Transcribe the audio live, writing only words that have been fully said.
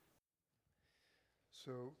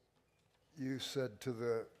So you said to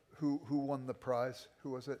the, who won the prize?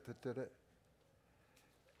 Who was it that did it?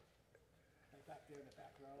 Right back there in the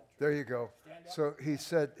back row. There you go. Stand up. So he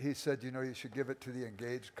said, you should give it to the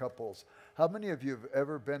engaged couples. How many of you have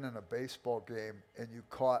ever been in a baseball game and you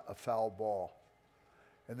caught a foul ball?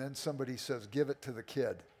 And then somebody says, give it to the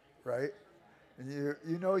kid, right? And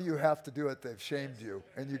you know you have to do it. They've shamed you.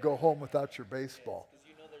 And you go home without your baseball. Because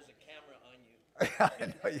you know there's a camera on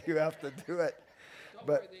you. I know you have to do it. Don't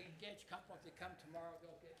But worry, the engaged couple, if they come tomorrow,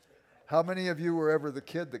 they'll get to it. how many of you were ever the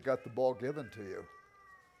kid that got the ball given to you?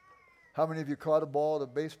 How many of you caught a ball at a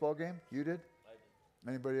baseball game? You did? I did.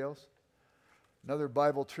 Anybody else? Another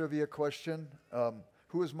Bible trivia question.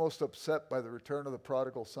 Who is most upset by the return of the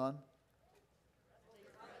prodigal son?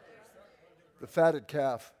 The fatted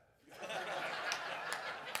calf.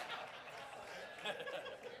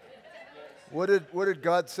 What did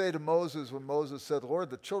God say to Moses when Moses said, Lord,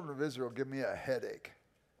 the children of Israel give me a headache?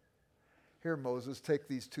 Here, Moses, take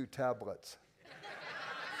these 2 tablets.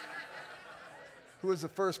 Who was the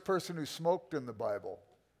first person who smoked in the Bible?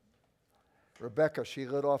 Rebecca, she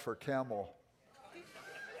lit off her camel.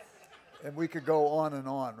 And we could go on and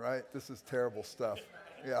on, right? This is terrible stuff.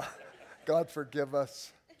 Yeah. God forgive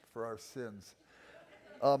us for our sins.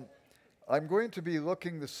 I'm going to be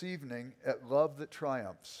looking this evening at love that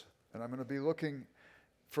triumphs. And I'm going to be looking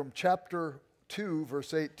from chapter 2,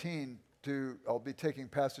 verse 18 I'll be taking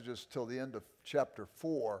passages till the end of chapter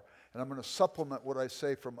 4. And I'm going to supplement what I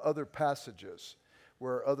say from other passages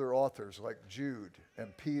where other authors like Jude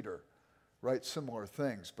and Peter write similar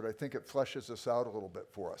things. But I think it fleshes this out a little bit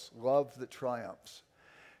for us. Love that triumphs.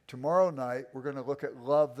 Tomorrow night, we're going to look at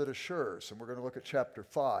love that assures. And we're going to look at chapter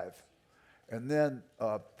 5. And then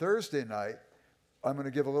Thursday night, I'm going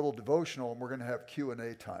to give a little devotional and we're going to have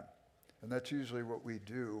Q&A time. And that's usually what we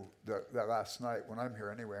do that last night when I'm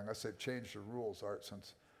here anyway, unless they've changed the rules, Art,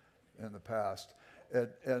 since in the past.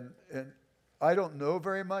 And I don't know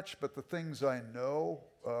very much, but the things I know,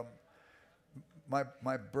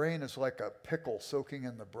 my brain is like a pickle soaking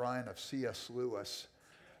in the brine of C.S. Lewis.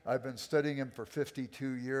 I've been studying him for 52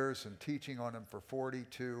 years and teaching on him for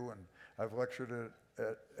 42, and I've lectured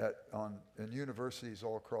in universities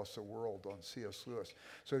all across the world on C.S. Lewis.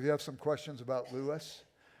 So if you have some questions about Lewis,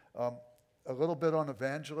 a little bit on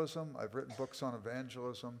evangelism. I've written books on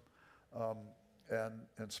evangelism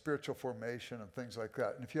and spiritual formation and things like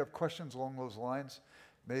that. And if you have questions along those lines,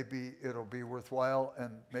 maybe it'll be worthwhile,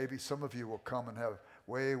 and maybe some of you will come and have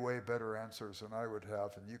way, way better answers than I would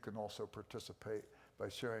have, and you can also participate by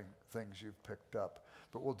sharing things you've picked up.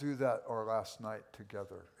 But we'll do that our last night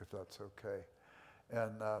together, if that's okay.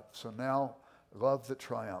 And so now, love that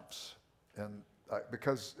triumphs. And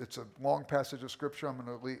because it's a long passage of Scripture, I'm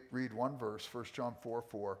going to read one verse, 1 John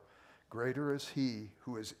 4:4. Greater is he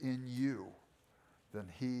who is in you than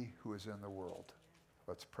he who is in the world.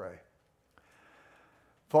 Let's pray.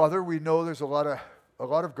 Father, we know there's a lot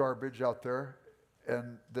of garbage out there,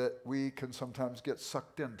 and that we can sometimes get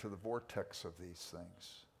sucked into the vortex of these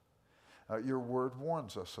things. Your word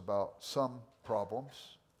warns us about some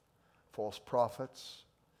problems, false prophets,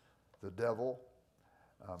 the devil,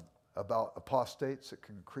 about apostates that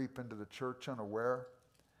can creep into the church unaware,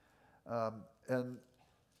 and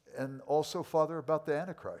also, Father, about the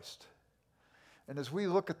Antichrist. And as we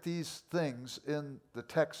look at these things in the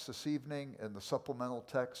text this evening and the supplemental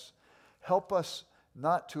text, help us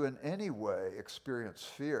not to in any way experience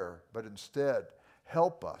fear, but instead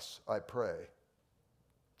help us, I pray,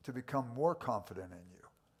 to become more confident in you,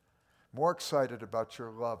 more excited about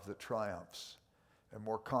your love that triumphs, and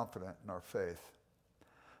more confident in our faith.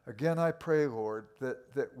 Again, I pray, Lord,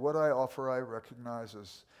 that what I offer I recognize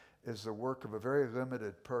is the work of a very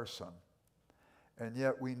limited person. And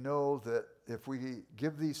yet we know that if we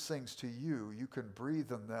give these things to you, you can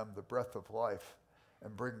breathe in them the breath of life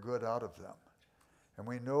and bring good out of them. And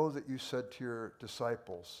we know that you said to your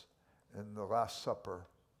disciples in the Last Supper,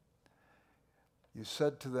 you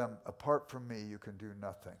said to them, apart from me, you can do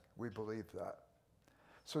nothing. We believe that.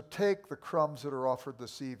 So take the crumbs that are offered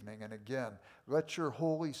this evening, and again, let your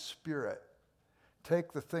Holy Spirit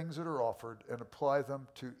take the things that are offered and apply them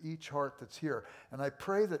to each heart that's here. And I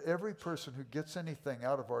pray that every person who gets anything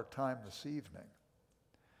out of our time this evening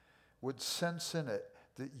would sense in it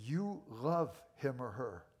that you love him or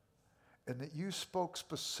her, and that you spoke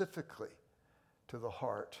specifically to the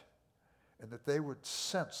heart, and that they would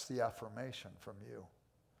sense the affirmation from you.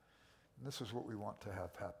 And this is what we want to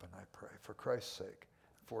have happen, I pray, for Christ's sake,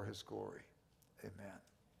 for his glory. Amen.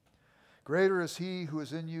 Greater is he who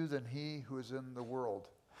is in you than he who is in the world.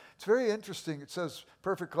 It's very interesting. It says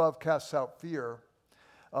perfect love casts out fear.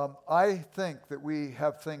 I think that we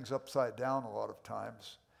have things upside down a lot of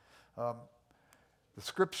times. The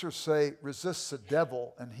scriptures say, resist the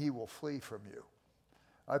devil and he will flee from you.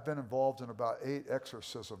 I've been involved in about 8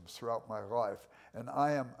 exorcisms throughout my life, and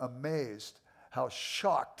I am amazed how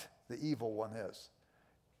shocked the evil one is.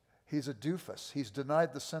 He's a doofus. He's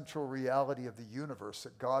denied the central reality of the universe,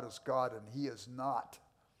 that God is God and he is not.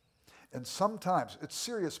 And sometimes, it's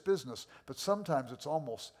serious business, but sometimes it's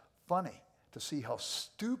almost funny to see how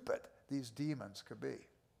stupid these demons could be.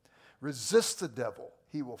 Resist the devil,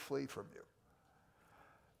 he will flee from you.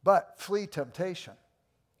 But flee temptation.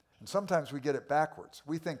 And sometimes we get it backwards.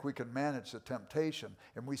 We think we can manage the temptation,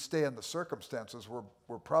 and we stay in the circumstances where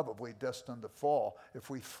we're probably destined to fall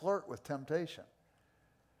if we flirt with temptation.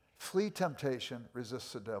 Flee temptation,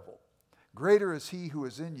 resist the devil. Greater is he who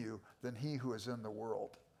is in you than he who is in the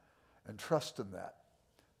world. And trust in that.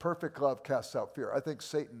 Perfect love casts out fear. I think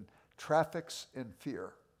Satan traffics in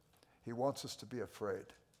fear. He wants us to be afraid.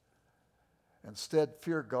 Instead,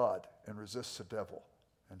 fear God and resist the devil,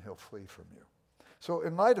 and he'll flee from you. So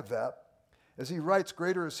in light of that, as he writes,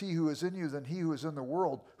 greater is he who is in you than he who is in the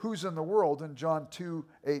world. Who's in the world? In John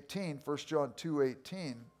 2:18, 1 John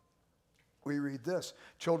 2:18, we read this,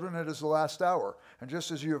 children, it is the last hour. And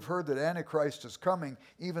just as you have heard that Antichrist is coming,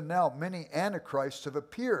 even now many Antichrists have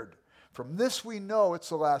appeared. From this we know it's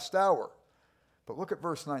the last hour. But look at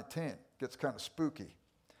verse 19. It gets kind of spooky.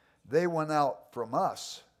 They went out from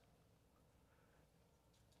us,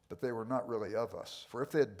 but they were not really of us. For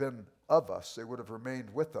if they had been of us, they would have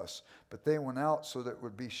remained with us. But they went out so that it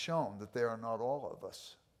would be shown that they are not all of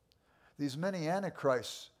us. These many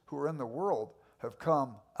Antichrists who are in the world have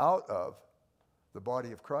come out of the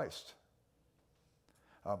body of Christ.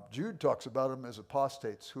 Jude talks about them as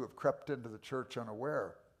apostates who have crept into the church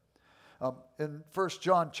unaware. In 1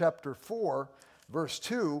 John chapter 4, verse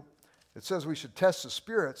 2, it says we should test the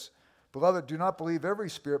spirits. Beloved, do not believe every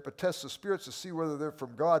spirit, but test the spirits to see whether they're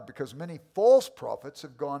from God, because many false prophets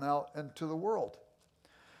have gone out into the world.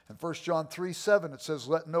 In 1 John 3:7, it says,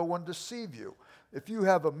 let no one deceive you. If you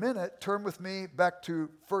have a minute, turn with me back to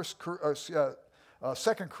 2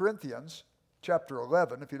 Corinthians chapter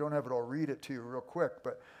 11. If you don't have it, I'll read it to you real quick.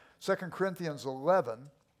 But 2 Corinthians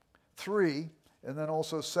 11:3, and then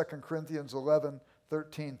also 2 Corinthians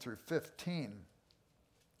 11:13 through 15.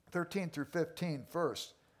 13 through 15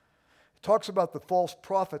 first. It talks about the false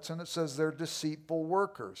prophets, and it says they're deceitful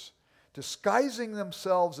workers, disguising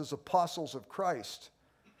themselves as apostles of Christ.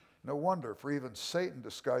 No wonder, for even Satan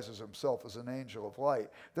disguises himself as an angel of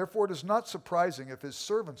light. Therefore, it is not surprising if his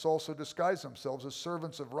servants also disguise themselves as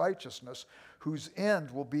servants of righteousness, whose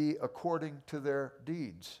end will be according to their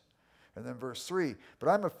deeds. And then verse 3, but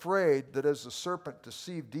I'm afraid that as the serpent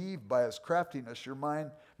deceived Eve by his craftiness, your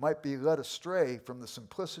mind might be led astray from the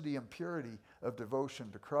simplicity and purity of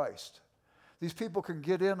devotion to Christ. These people can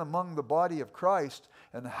get in among the body of Christ,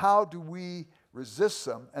 and how do we resist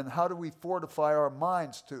them, and how do we fortify our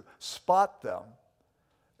minds to spot them?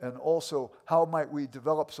 And also, how might we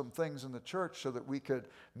develop some things in the church so that we could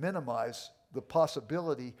minimize the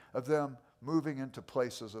possibility of them moving into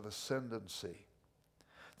places of ascendancy?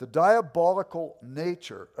 The diabolical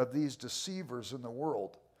nature of these deceivers in the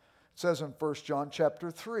world. It says in 1 John chapter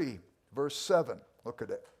 3, verse 7, look at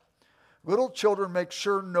it. Little children, make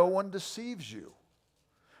sure no one deceives you.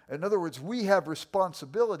 In other words, we have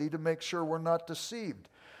responsibility to make sure we're not deceived.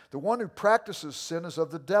 The one who practices sin is of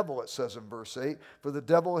the devil, it says in verse 8, for the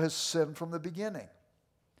devil has sinned from the beginning.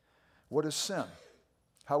 What is sin?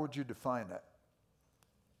 How would you define it?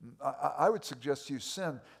 I would suggest to you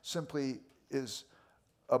sin simply is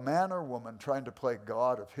a man or woman trying to play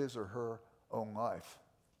God of his or her own life.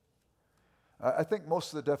 I think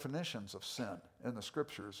most of the definitions of sin in the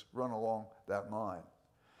scriptures run along that line.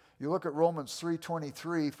 You look at Romans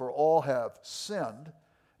 3:23, for all have sinned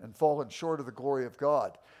and fallen short of the glory of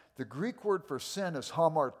God. The Greek word for sin is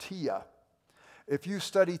hamartia. If you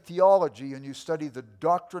study theology and you study the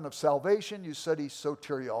doctrine of salvation, you study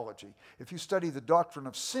soteriology. If you study the doctrine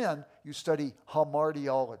of sin, you study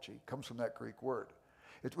hamartiology. It comes from that Greek word.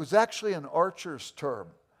 It was actually an archer's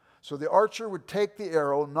term. So the archer would take the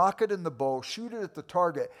arrow, knock it in the bow, shoot it at the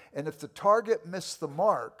target, and if the target missed the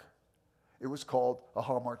mark, it was called a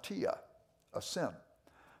hamartia, a sin.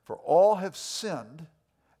 For all have sinned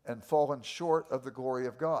and fallen short of the glory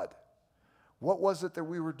of God. What was it that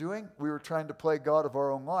we were doing? We were trying to play God of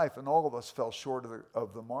our own life, and all of us fell short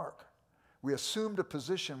of the mark. We assumed a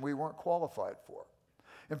position we weren't qualified for.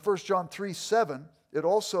 In 1 John 3:7, it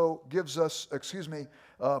also gives us, 3:4,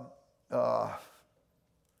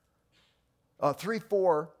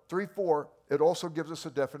 it also gives us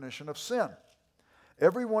a definition of sin.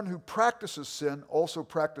 Everyone who practices sin also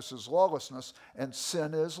practices lawlessness, and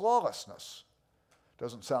sin is lawlessness.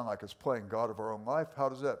 Doesn't sound like it's playing God of our own life. How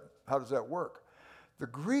does that work? The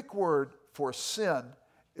Greek word for sin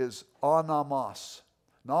is anamos.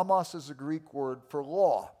 Nomos is a Greek word for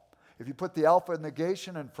law. If you put the alpha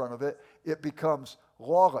negation in front of it, it becomes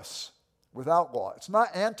lawless, without law. It's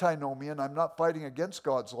not antinomian. I'm not fighting against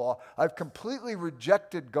God's law. I've completely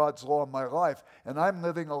rejected God's law in my life, and I'm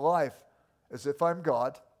living a life as if I'm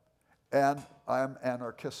God, and I'm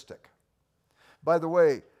anarchistic. By the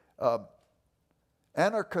way,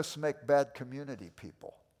 anarchists make bad community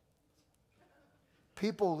people.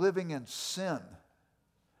 People living in sin.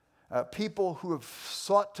 People who have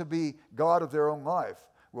sought to be God of their own life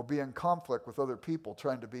will be in conflict with other people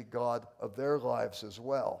trying to be God of their lives as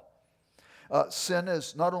well. Sin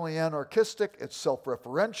is not only anarchistic, it's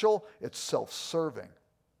self-referential, it's self-serving.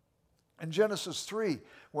 In Genesis 3,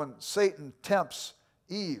 when Satan tempts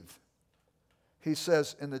Eve, he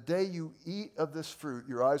says, in the day you eat of this fruit,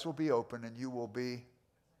 your eyes will be open and you will be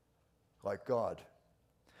like God.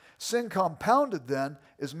 Sin compounded then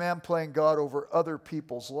is man playing God over other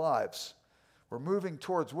people's lives. We're moving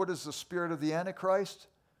towards what is the spirit of the Antichrist?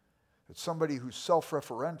 It's somebody who's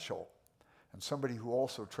self-referential and somebody who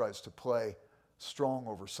also tries to play strong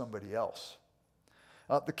over somebody else.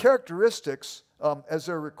 The characteristics, as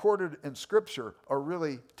they're recorded in Scripture, are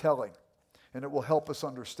really telling, and it will help us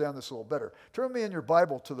understand this a little better. Turn me in your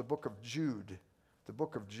Bible to the book of Jude, the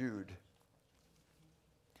book of Jude.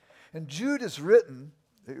 And Jude is written,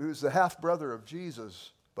 who's the half-brother of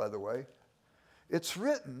Jesus, by the way. It's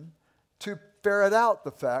written to ferret out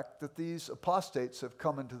the fact that these apostates have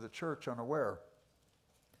come into the church unaware.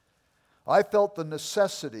 I felt the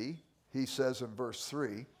necessity, he says in verse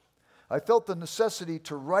 3, I felt the necessity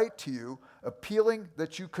to write to you, appealing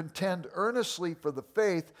that you contend earnestly for the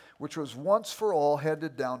faith which was once for all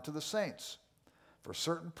handed down to the saints. For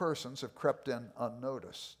certain persons have crept in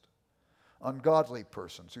unnoticed, ungodly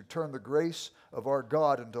persons who turn the grace of our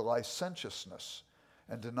God into licentiousness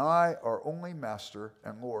and deny our only Master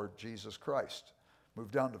and Lord Jesus Christ.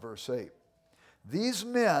 Move down to verse 8. These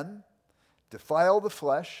men defile the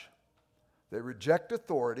flesh, they reject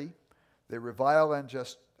authority, they revile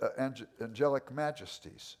angelic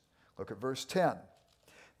majesties. Look at verse 10.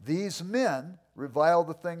 These men revile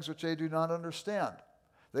the things which they do not understand.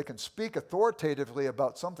 They can speak authoritatively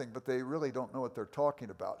about something, but they really don't know what they're talking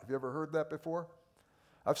about. Have you ever heard that before?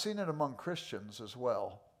 I've seen it among Christians as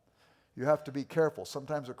well. You have to be careful.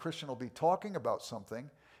 Sometimes a Christian will be talking about something,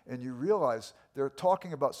 and you realize they're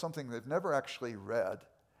talking about something they've never actually read.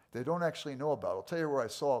 They don't actually know about. I'll tell you where I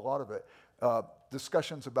saw a lot of it.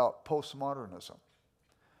 Discussions about postmodernism.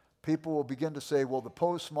 People will begin to say, well, the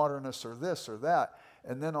postmodernists are this or that.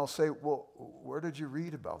 And then I'll say, well, where did you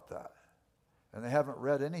read about that? And they haven't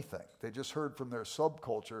read anything. They just heard from their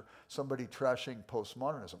subculture somebody trashing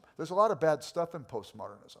postmodernism. There's a lot of bad stuff in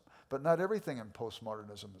postmodernism, but not everything in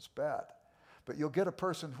postmodernism is bad. But you'll get a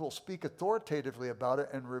person who will speak authoritatively about it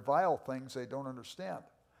and revile things they don't understand.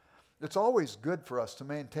 It's always good for us to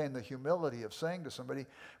maintain the humility of saying to somebody,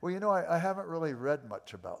 well, you know, I haven't really read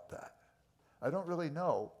much about that. I don't really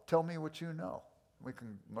know. Tell me what you know. We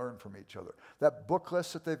can learn from each other. That book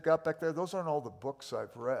list that they've got back there, those aren't all the books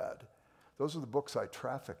I've read. Those are the books I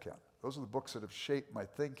traffic in. Those are the books that have shaped my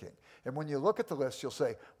thinking. And when you look at the list, you'll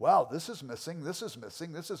say, wow, this is missing, this is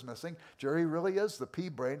missing, this is missing. Jerry really is the pea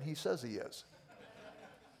brain he says he is.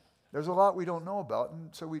 There's a lot we don't know about, and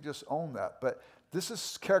so we just own that. But this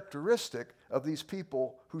is characteristic of these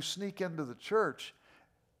people who sneak into the church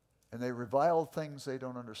and they revile things they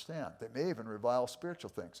don't understand. They may even revile spiritual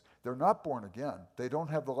things. They're not born again. They don't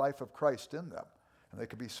have the life of Christ in them. And they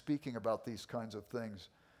could be speaking about these kinds of things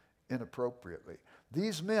inappropriately.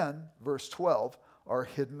 These men, verse 12, are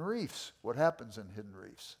hidden reefs. What happens in hidden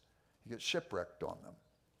reefs? You get shipwrecked on them.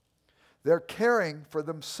 They're caring for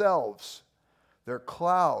themselves. They're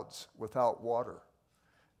clouds without water.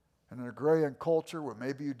 And in an agrarian culture where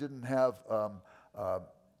maybe you didn't have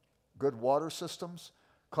good water systems,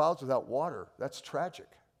 clouds without water, that's tragic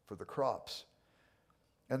for the crops.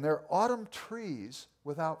 And they're autumn trees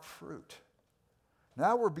without fruit.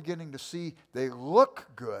 Now we're beginning to see they look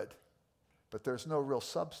good, but there's no real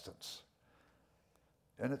substance.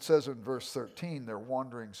 And it says in verse 13, they're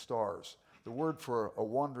wandering stars. The word for a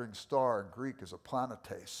wandering star in Greek is a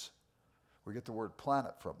planetes. We get the word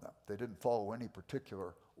planet from them. They didn't follow any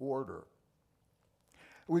particular order.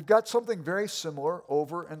 We've got something very similar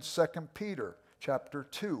over in 2 Peter chapter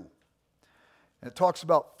 2. And it talks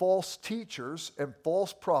about false teachers and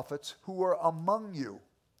false prophets who are among you.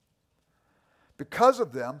 Because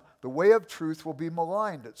of them, the way of truth will be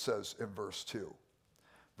maligned, it says in verse 2.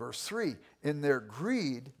 Verse 3, in their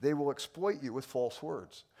greed, they will exploit you with false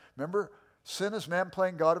words. Remember, sin is man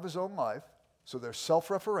playing God of his own life, so they're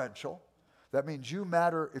self-referential. That means you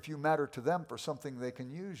matter if you matter to them for something they can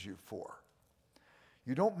use you for.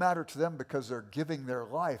 You don't matter to them because they're giving their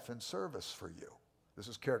life in service for you. This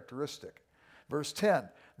is characteristic. Verse 10,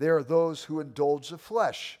 they are those who indulge the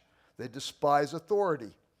flesh. They despise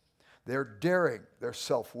authority. They're daring. They're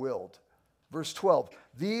self-willed. Verse 12,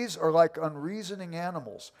 these are like unreasoning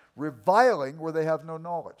animals, reviling where they have no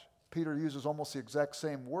knowledge. Peter uses almost the exact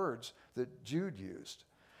same words that Jude used.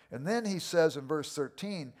 And then he says in verse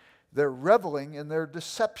 13, they're reveling in their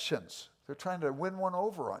deceptions. They're trying to win one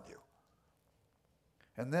over on you.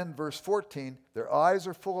 And then verse 14, their eyes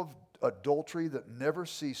are full of adultery that never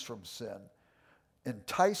cease from sin,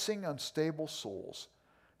 enticing unstable souls,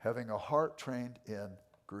 having a heart trained in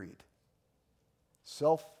greed.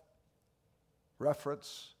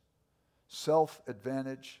 Self-reference,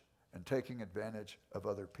 self-advantage, and taking advantage of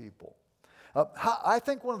other people. I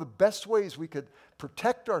think one of the best ways we could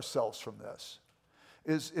protect ourselves from this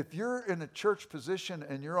is if you're in a church position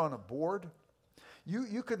and you're on a board,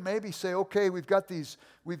 you could maybe say, okay, we've got these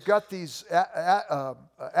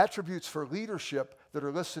attributes for leadership that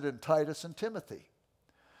are listed in Titus and Timothy.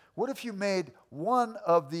 What if you made one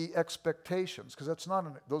of the expectations, because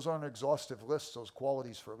those aren't exhaustive lists, those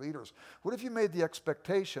qualities for leaders. What if you made the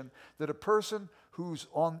expectation that a person who's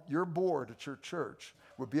on your board at your church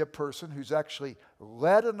would be a person who's actually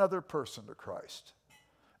led another person to Christ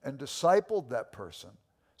and discipled that person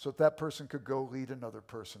so that person could go lead another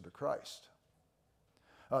person to Christ?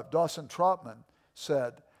 Dawson Trotman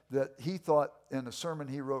said that he thought in a sermon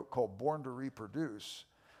he wrote called Born to Reproduce,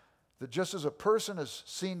 that just as a person is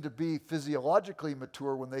seen to be physiologically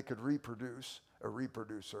mature when they could reproduce, a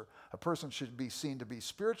reproducer, a person should be seen to be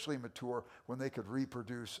spiritually mature when they could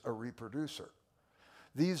reproduce, a reproducer.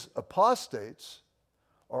 These apostates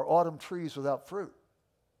are autumn trees without fruit.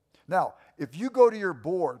 Now, if you go to your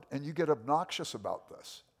board and you get obnoxious about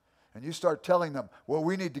this, and you start telling them, well,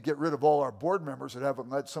 we need to get rid of all our board members that haven't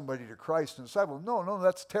led somebody to Christ and disciple. No,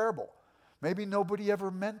 that's terrible. Maybe nobody ever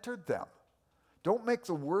mentored them. Don't make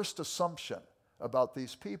the worst assumption about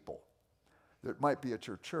these people that might be at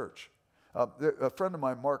your church. A friend of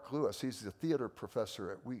mine, Mark Lewis, he's the theater professor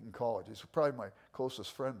at Wheaton College. He's probably my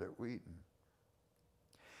closest friend at Wheaton.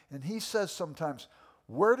 And he says sometimes,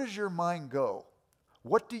 where does your mind go?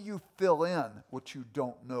 What do you fill in what you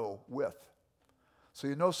don't know with? So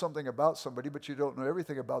you know something about somebody, but you don't know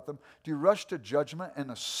everything about them. Do you rush to judgment and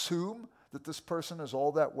assume that this person is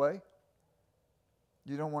all that way?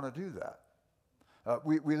 You don't want to do that.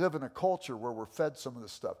 We live in a culture where we're fed some of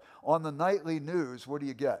this stuff. On the nightly news, what do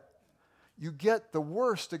you get? You get the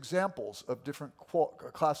worst examples of different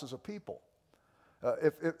classes of people.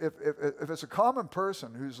 If it's a common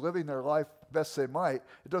person who's living their life best they might,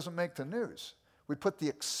 it doesn't make the news. We put the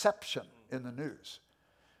exception in the news.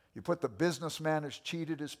 You put the businessman who's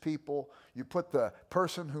cheated his people. You put the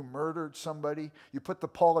person who murdered somebody. You put the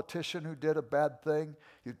politician who did a bad thing.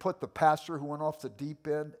 You put the pastor who went off the deep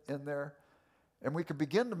end in there. And we can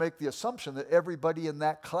begin to make the assumption that everybody in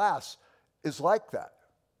that class is like that.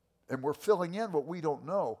 And we're filling in what we don't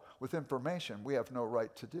know with information we have no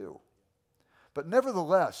right to do. But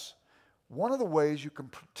nevertheless, one of the ways you can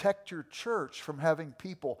protect your church from having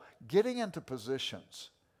people getting into positions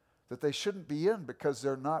that they shouldn't be in because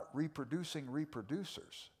they're not reproducing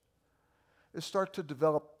reproducers is start to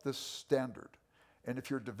develop this standard. And if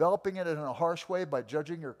you're developing it in a harsh way by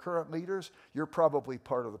judging your current leaders, you're probably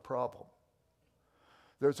part of the problem.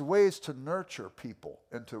 There's ways to nurture people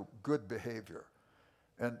into good behavior.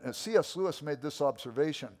 And C.S. Lewis made this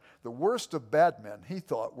observation. The worst of bad men, he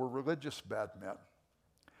thought, were religious bad men.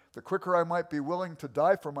 The quicker I might be willing to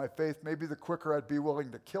die for my faith, maybe the quicker I'd be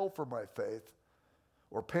willing to kill for my faith,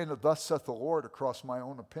 or paint a thus saith the Lord across my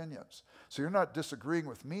own opinions. So you're not disagreeing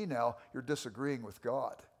with me now, you're disagreeing with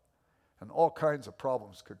God. And all kinds of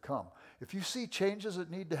problems could come. If you see changes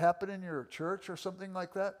that need to happen in your church or something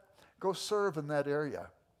like that, go serve in that area.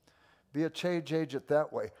 Be a change agent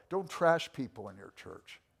that way. Don't trash people in your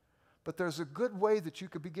church. But there's a good way that you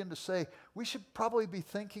could begin to say, we should probably be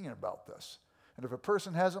thinking about this. And if a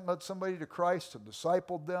person hasn't led somebody to Christ and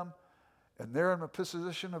discipled them, and they're in a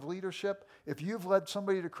position of leadership, if you've led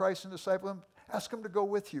somebody to Christ and discipled them, ask them to go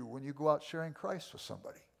with you when you go out sharing Christ with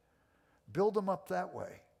somebody. Build them up that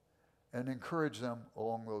way and encourage them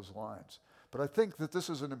along those lines. But I think that this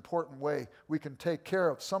is an important way we can take care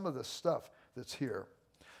of some of this stuff that's here.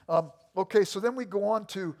 Okay, so then we go on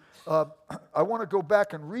to, I want to go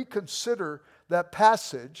back and reconsider that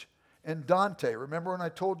passage in Dante. Remember when I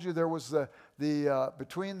told you there was the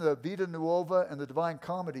between the Vita Nuova and the Divine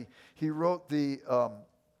Comedy, he wrote the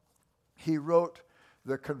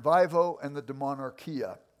Convivo and the De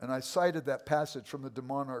Monarchia. And I cited that passage from the De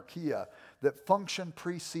Monarchia, that function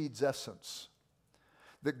precedes essence.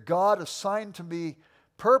 That God assigned to me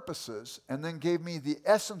purposes and then gave me the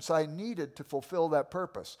essence I needed to fulfill that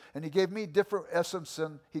purpose. And he gave me different essence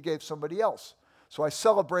than he gave somebody else. So I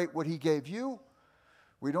celebrate what he gave you.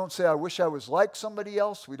 We don't say, I wish I was like somebody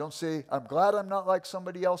else. We don't say, I'm glad I'm not like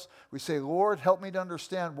somebody else. We say, Lord, help me to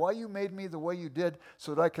understand why you made me the way you did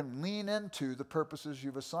so that I can lean into the purposes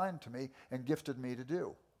you've assigned to me and gifted me to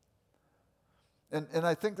do. And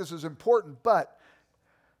I think this is important, but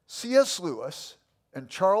C.S. Lewis and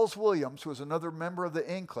Charles Williams, who was another member of the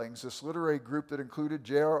Inklings, this literary group that included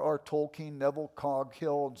J.R.R. Tolkien, Neville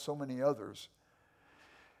Coghill, and so many others,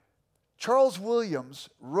 Charles Williams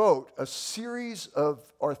wrote a series of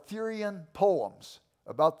Arthurian poems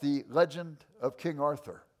about the legend of King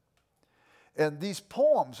Arthur. And these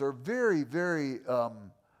poems are very, very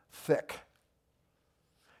thick.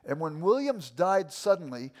 And when Williams died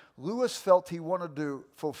suddenly, Lewis felt he wanted to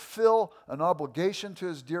fulfill an obligation to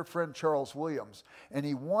his dear friend Charles Williams, and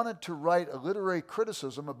he wanted to write a literary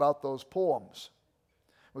criticism about those poems.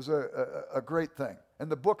 It was a great thing.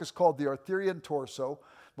 And the book is called The Arthurian Torso.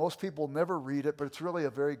 Most people never read it, but it's really a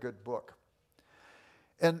very good book.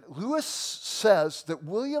 And Lewis says that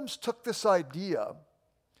Williams took this idea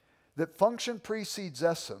that function precedes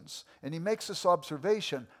essence, and he makes this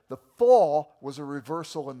observation: the fall was a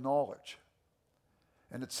reversal in knowledge.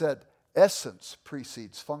 And it said, essence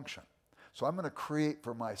precedes function. So I'm going to create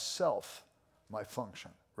for myself my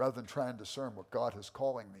function, rather than try and discern what God is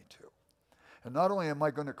calling me to. And not only am I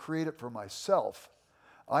going to create it for myself,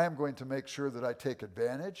 I am going to make sure that I take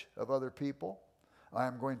advantage of other people. I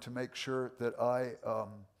am going to make sure that I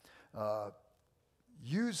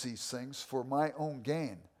use these things for my own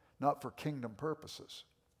gain, not for kingdom purposes.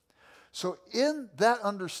 So in that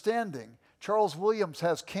understanding, Charles Williams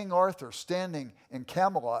has King Arthur standing in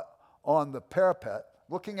Camelot on the parapet,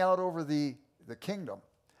 looking out over the kingdom.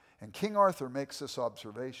 And King Arthur makes this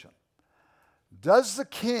observation: does the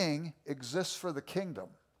king exist for the kingdom,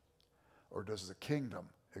 or does the kingdom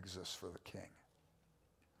exist for the king?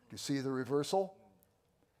 You see the reversal?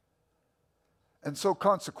 And so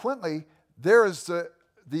consequently, there is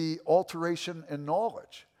the alteration in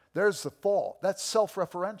knowledge. There's the fall. That's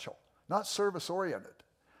self-referential, not service-oriented.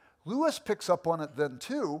 Lewis picks up on it then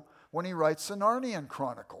too when he writes the Narnian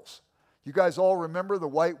Chronicles. You guys all remember the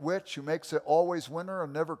White Witch who makes it always winter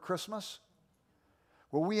and never Christmas?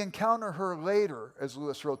 Well, we encounter her later, as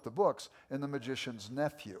Lewis wrote the books, in The Magician's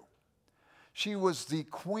Nephew. She was the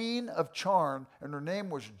queen of Charn, and her name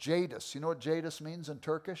was Jadis. You know what Jadis means in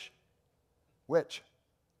Turkish? Witch.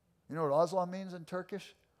 You know what Aslan means in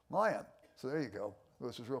Turkish? Lion. So there you go.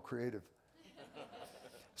 Lewis was real creative.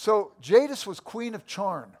 So Jadis was queen of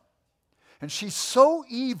Charn. And she's so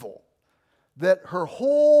evil that her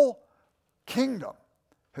whole kingdom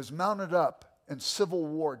has mounted up in civil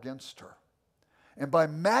war against her. And by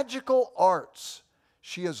magical arts,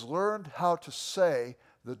 she has learned how to say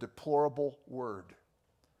the deplorable word.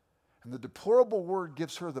 And the deplorable word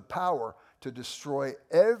gives her the power to destroy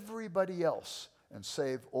everybody else and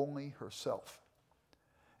save only herself.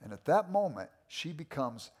 And at that moment, she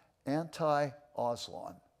becomes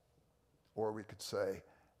anti-Aslan, or we could say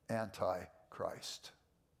anti-Christ.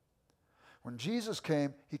 When Jesus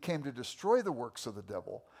came, he came to destroy the works of the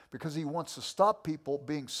devil because he wants to stop people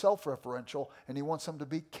being self-referential, and he wants them to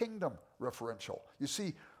be kingdom-referential. You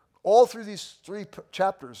see, all through these 3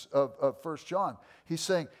 chapters of 1 John, he's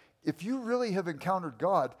saying, if you really have encountered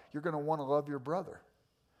God, you're going to want to love your brother.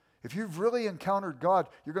 If you've really encountered God,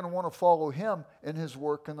 you're going to want to follow him in his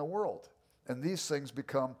work in the world. And these things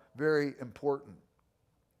become very important.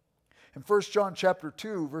 In 1 John chapter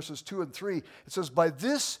 2, verses 2 and 3, it says, by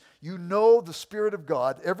this you know the Spirit of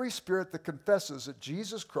God. Every spirit that confesses that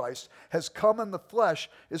Jesus Christ has come in the flesh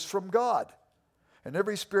is from God. And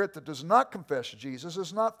every spirit that does not confess Jesus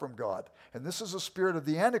is not from God. And this is the spirit of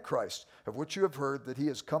the Antichrist, of which you have heard that he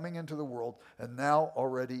is coming into the world and now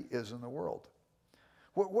already is in the world.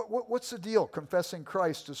 What's the deal? Confessing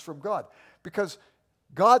Christ is from God. Because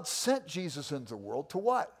God sent Jesus into the world to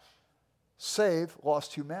what? Save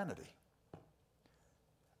lost humanity.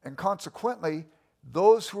 And consequently,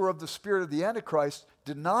 those who are of the spirit of the Antichrist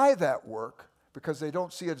deny that work because they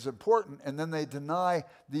don't see it as important, and then they deny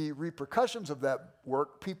the repercussions of that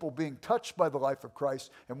work, people being touched by the life of Christ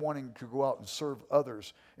and wanting to go out and serve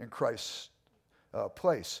others in Christ's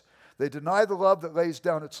place. They deny the love that lays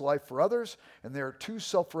down its life for others, and they are too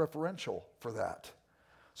self-referential for that.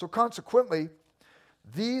 So consequently,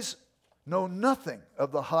 these know nothing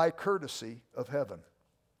of the high courtesy of heaven.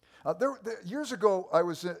 Years ago, I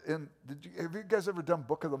was have you guys ever done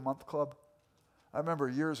Book of the Month Club? I remember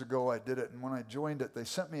years ago I did it, and when I joined it, they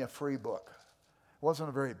sent me a free book. It wasn't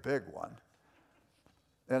a very big one.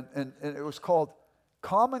 And it was called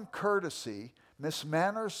Common Courtesy, Miss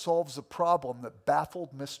Manners Solves a Problem That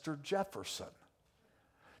Baffled Mr. Jefferson.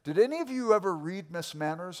 Did any of you ever read Miss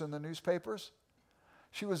Manners in the newspapers?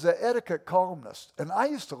 She was an etiquette columnist, and I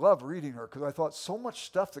used to love reading her because I thought so much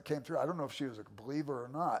stuff that came through. I don't know if she was a believer or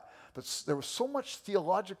not, but there was so much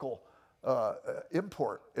theological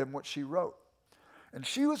import in what she wrote. And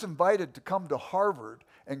she was invited to come to Harvard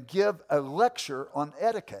and give a lecture on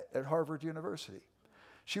etiquette at Harvard University.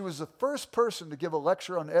 She was the first person to give a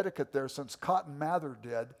lecture on etiquette there since Cotton Mather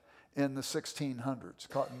did in the 1600s.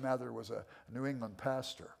 Cotton Mather was a New England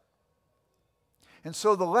pastor. And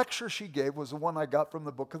so the lecture she gave was the one I got from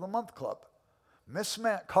the Book of the Month Club.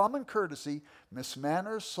 Common Courtesy, Miss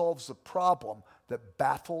Manners Solves the Problem That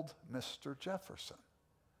Baffled Mr. Jefferson.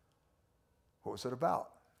 What was it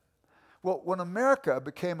about? Well, when America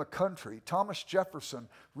became a country, Thomas Jefferson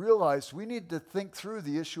realized we need to think through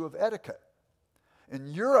the issue of etiquette. In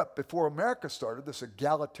Europe, before America started, this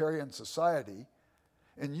egalitarian society,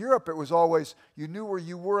 in Europe it was always, you knew where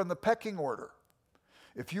you were in the pecking order.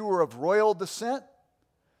 If you were of royal descent,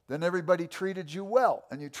 then everybody treated you well,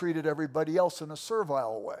 and you treated everybody else in a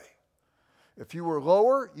servile way. If you were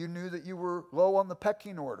lower, you knew that you were low on the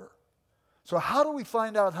pecking order. So how do we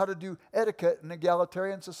find out how to do etiquette in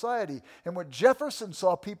egalitarian society? And what Jefferson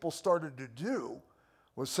saw people started to do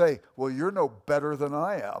was say, well, you're no better than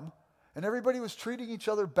I am. And everybody was treating each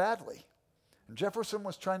other badly. And Jefferson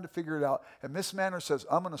was trying to figure it out. And Miss Manners says,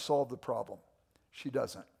 I'm going to solve the problem. She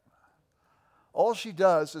doesn't. All she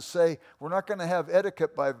does is say, we're not going to have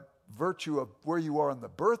etiquette by virtue of where you are in the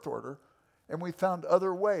birth order. And we found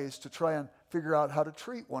other ways to try and figure out how to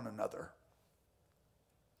treat one another.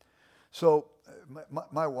 So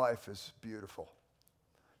my wife is beautiful.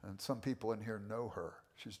 And some people in here know her.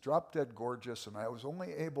 She's drop dead gorgeous, and I was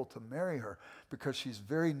only able to marry her because she's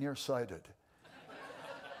very nearsighted.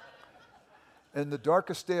 And the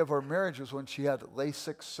darkest day of our marriage was when she had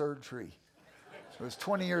LASIK surgery. So it was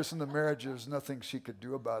 20 years in the marriage. There was nothing she could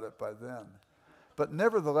do about it by then. But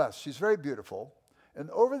nevertheless, she's very beautiful. And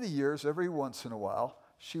over the years, every once in a while,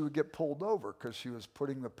 she would get pulled over because she was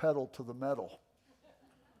putting the pedal to the metal.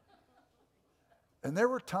 And there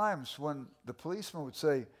were times when the policeman would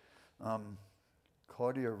say,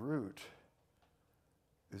 Claudia Root,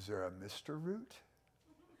 is there a Mr. Root?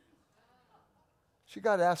 She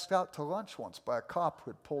got asked out to lunch once by a cop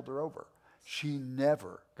who had pulled her over. She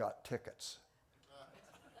never got tickets.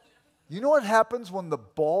 You know what happens when the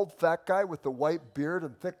bald fat guy with the white beard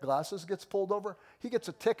and thick glasses gets pulled over? He gets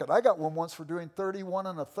a ticket. I got one once for doing 31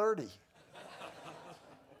 and a 30.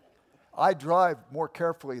 I drive more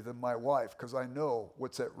carefully than my wife because I know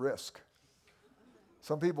what's at risk.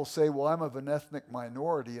 Some people say, well, I'm of an ethnic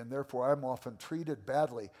minority and therefore I'm often treated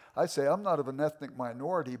badly. I say, I'm not of an ethnic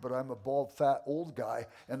minority, but I'm a bald, fat, old guy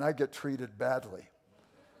and I get treated badly.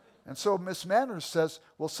 And so Miss Manners says,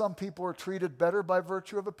 well, some people are treated better by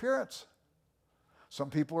virtue of appearance. Some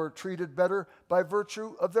people are treated better by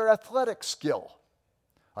virtue of their athletic skill.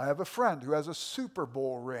 I have a friend who has a Super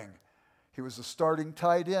Bowl ring. He was the starting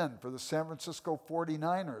tight end for the San Francisco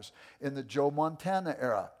 49ers in the Joe Montana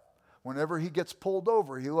era. Whenever he gets pulled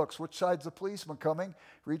over, he looks, which side's the policeman coming?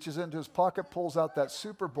 Reaches into his pocket, pulls out that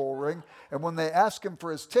Super Bowl ring, and when they ask him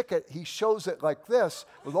for his ticket, he shows it like this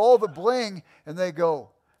with all the bling, and they go,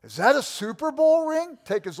 is that a Super Bowl ring?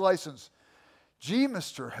 Take his license. Gee,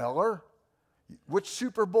 Mr. Heller, which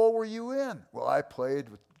Super Bowl were you in? Well, I played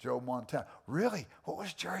with Joe Montana. Really? What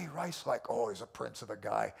was Jerry Rice like? Oh, he's a prince of a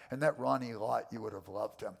guy. And that Ronnie Lott, you would have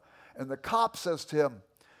loved him. And the cop says to him,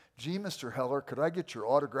 gee, Mr. Heller, could I get your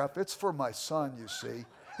autograph? It's for my son, you see.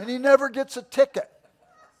 And he never gets a ticket.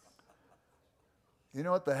 You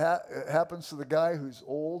know what happens to the guy who's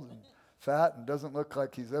old and fat and doesn't look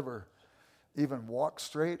like he's ever even walked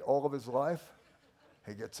straight all of his life?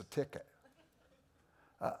 He gets a ticket.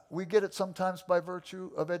 We get it sometimes by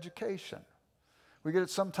virtue of education. We get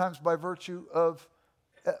it sometimes by virtue of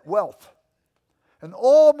wealth. And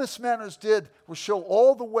all Miss Manners did was show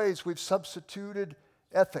all the ways we've substituted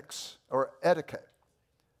ethics or etiquette.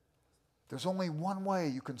 There's only one way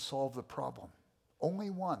you can solve the problem. Only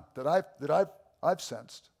one that I've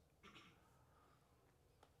sensed.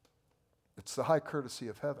 It's the high courtesy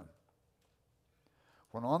of heaven.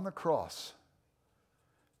 When on the cross,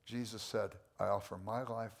 Jesus said, I offer my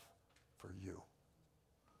life for you.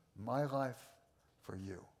 My life for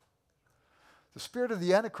you. The spirit of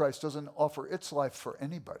the Antichrist doesn't offer its life for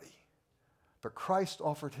anybody. But Christ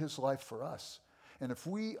offered his life for us. And if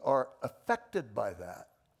we are affected by that,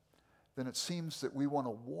 then it seems that we want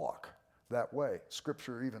to walk that way.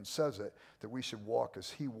 Scripture even says it, that we should walk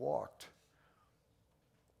as he walked.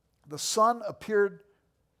 The Son appeared,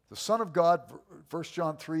 the Son of God, 1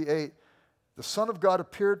 John 3:8, the Son of God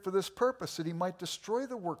appeared for this purpose, that he might destroy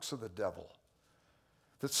the works of the devil.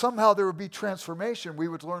 That somehow there would be transformation. We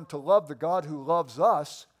would learn to love the God who loves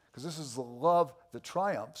us, because this is the love that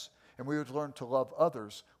triumphs, and we would learn to love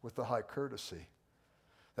others with the high courtesy.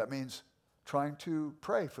 That means trying to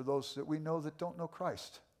pray for those that we know that don't know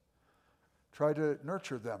Christ. Try to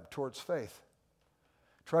nurture them towards faith.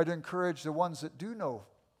 Try to encourage the ones that do know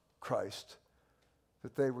Christ,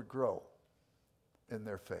 that they would grow in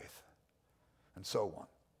their faith, and so on.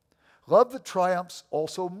 Love that triumphs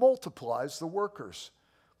also multiplies the workers.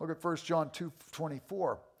 Look at 1 John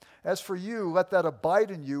 2:24. As for you, let that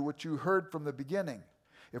abide in you which you heard from the beginning.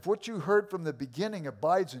 If what you heard from the beginning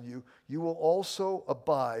abides in you, you will also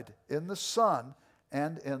abide in the Son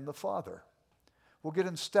and in the Father. We'll get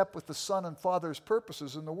in step with the Son and Father's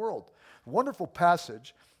purposes in the world. Wonderful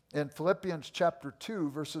passage in Philippians chapter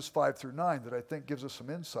 2, verses 5 through 9 that I think gives us some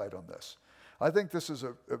insight on this. I think this is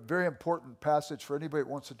a very important passage for anybody that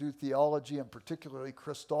wants to do theology, and particularly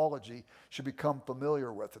Christology, should become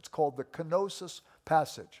familiar with. It's called the kenosis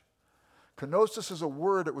passage. Kenosis is a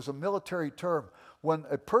word, it was a military term. When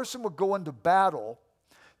a person would go into battle,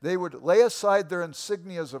 they would lay aside their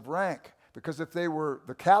insignias of rank, because if they were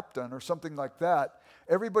the captain or something like that,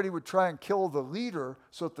 everybody would try and kill the leader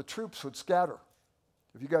so that the troops would scatter.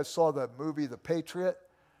 If you guys saw the movie The Patriot,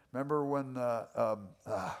 remember when,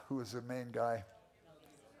 who was the main guy?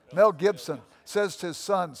 Mel Gibson says to his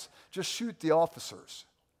sons, just shoot the officers.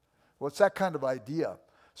 Well, it's that kind of idea.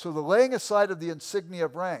 So the laying aside of the insignia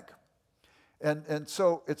of rank. And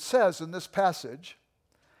so it says in this passage,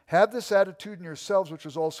 have this attitude in yourselves, which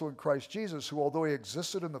was also in Christ Jesus, who, although he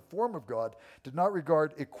existed in the form of God, did not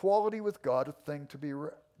regard equality with God a thing to be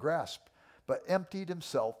grasped, but emptied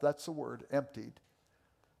himself, that's the word, emptied,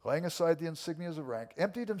 laying aside the insignias of rank,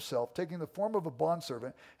 emptied himself, taking the form of a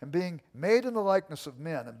bondservant, and being made in the likeness of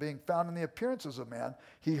men, and being found in the appearances of man,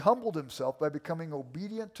 he humbled himself by becoming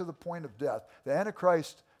obedient to the point of death. The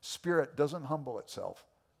Antichrist spirit doesn't humble itself.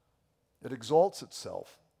 It exalts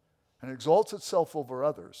itself, and it exalts itself over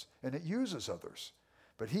others, and it uses others.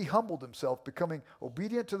 But he humbled himself, becoming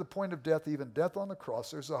obedient to the point of death, even death on the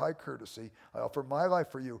cross. There's a high courtesy. I offer my life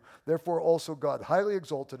for you. Therefore also God highly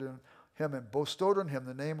exalted him and bestowed on him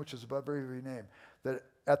the name which is above every name, that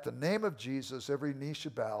at the name of Jesus every knee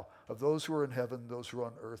should bow, of those who are in heaven, those who are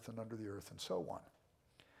on earth and under the earth, and so on.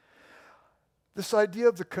 This idea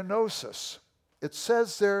of the kenosis, it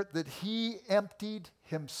says there that he emptied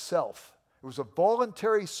himself. It was a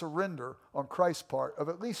voluntary surrender on Christ's part of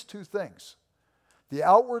at least two things. The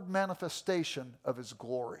outward manifestation of his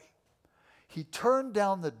glory. He turned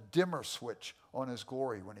down the dimmer switch on his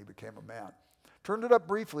glory when he became a man. Turned it up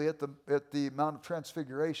briefly at the Mount of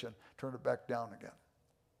Transfiguration, turned it back down again.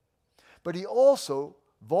 But he also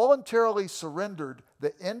voluntarily surrendered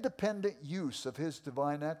the independent use of his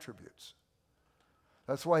divine attributes.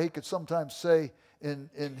 That's why he could sometimes say in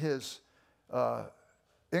his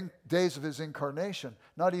days of his incarnation,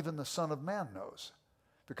 not even the Son of Man knows,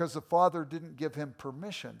 because the Father didn't give him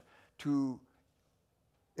permission to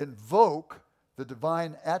invoke the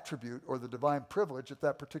divine attribute or the divine privilege at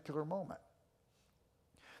that particular moment.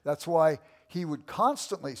 That's why he would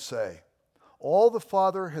constantly say, all the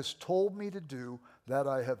Father has told me to do, that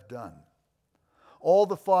I have done. All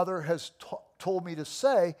the Father has told me to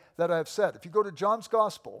say, that I have said. If you go to John's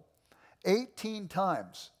Gospel, 18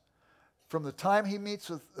 times, from the time he meets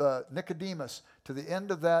with Nicodemus to the end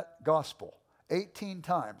of that Gospel, 18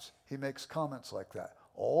 times he makes comments like that.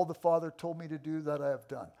 All the Father told me to do, that I have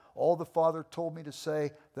done. All the Father told me to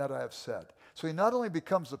say, that I have said. So he not only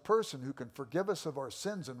becomes the person who can forgive us of our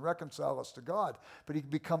sins and reconcile us to God, but he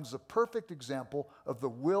becomes the perfect example of the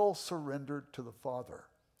will surrendered to the Father.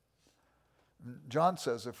 John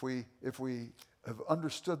says if we have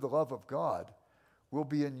understood the love of God, we'll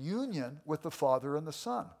be in union with the Father and the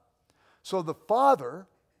Son. So the Father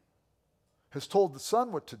has told the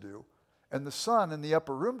Son what to do, and the Son in the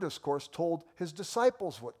upper room discourse told his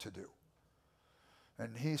disciples what to do.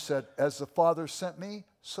 And he said, as the Father sent me,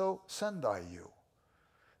 so send I you.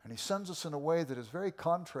 And he sends us in a way that is very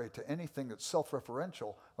contrary to anything that's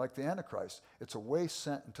self-referential, like the Antichrist. It's a way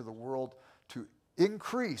sent into the world to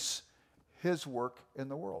increase his work in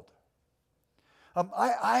the world.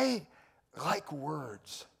 I like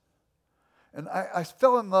words. And I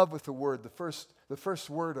fell in love with the word, the first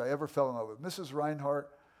word I ever fell in love with. Mrs. Reinhardt,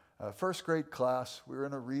 first grade class, we were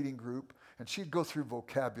in a reading group, and she'd go through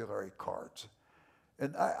vocabulary cards.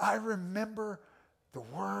 And I remember the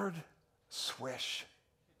word swish.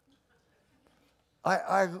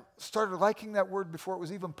 I started liking that word before it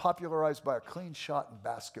was even popularized by a clean shot in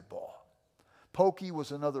basketball. Pokey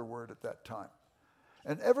was another word at that time.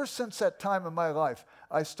 And ever since that time in my life,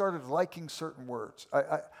 I started liking certain words.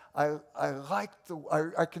 I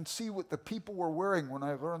can see what the people were wearing when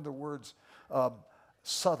I learned the words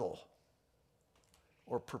subtle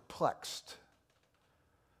or perplexed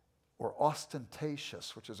or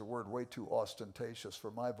ostentatious, which is a word way too ostentatious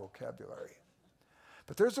for my vocabulary.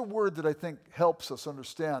 But there's a word that I think helps us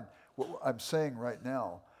understand what I'm saying right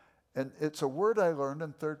now. And it's a word I learned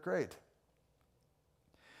in 3rd grade.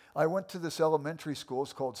 I went to this elementary school.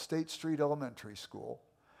 It's called State Street Elementary School.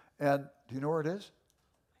 And do you know where it is?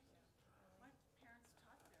 My parents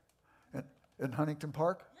taught there. In Huntington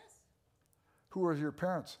Park? Yes. Who are your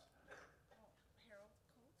parents? Oh, Harold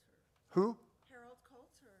Coulter. Who? Harold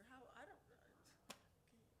Coulter. I don't.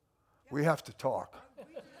 We have to talk.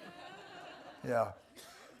 Yeah.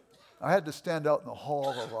 I had to stand out in the hall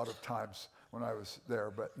a lot of times when I was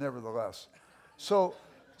there, but nevertheless. So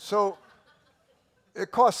it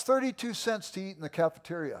cost 32 cents to eat in the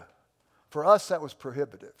cafeteria. For us, that was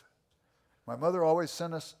prohibitive. My mother always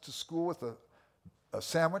sent us to school with a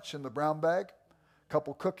sandwich in the brown bag, a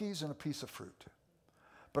couple cookies, and a piece of fruit.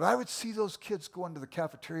 But I would see those kids go into the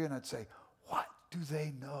cafeteria, and I'd say, what do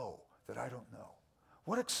they know that I don't know?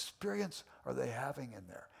 What experience are they having in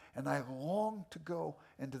there? And I longed to go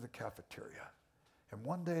into the cafeteria. And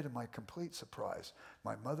one day, to my complete surprise,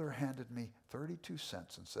 my mother handed me 32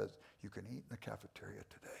 cents and said, you can eat in the cafeteria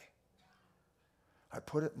today. I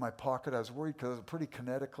put it in my pocket. I was worried because I was a pretty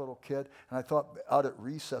kinetic little kid, and I thought out at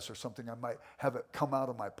recess or something I might have it come out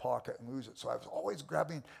of my pocket and lose it. So I was always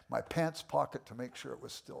grabbing my pants pocket to make sure it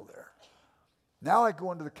was still there. Now I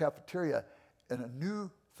go into the cafeteria, and a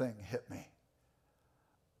new thing hit me.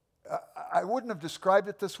 I wouldn't have described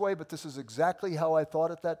it this way, but this is exactly how I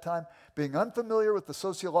thought at that time. Being unfamiliar with the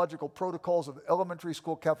sociological protocols of elementary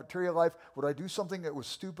school cafeteria life, would I do something that was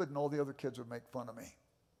stupid and all the other kids would make fun of me?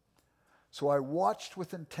 So I watched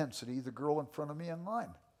with intensity the girl in front of me in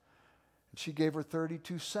line. And she gave her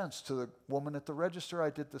 32 cents to the woman at the register.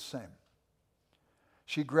 I did the same.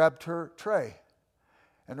 She grabbed her tray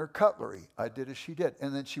and her cutlery. I did as she did.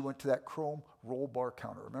 And then she went to that chrome roll bar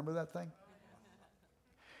counter. Remember that thing?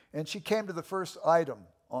 And she came to the first item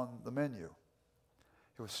on the menu.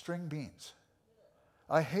 It was string beans.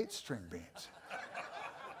 I hate string beans.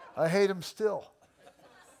 I hate them still.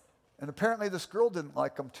 And apparently this girl didn't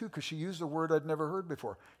like them too, because she used a word I'd never heard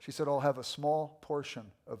before. She said, I'll have a small portion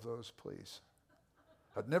of those, please.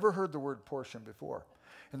 I'd never heard the word portion before.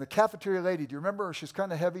 And the cafeteria lady, do you remember her? She's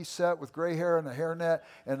kind of heavy set with gray hair and a hairnet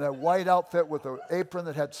and a white outfit with an apron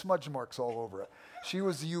that had smudge marks all over it. She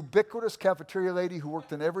was the ubiquitous cafeteria lady who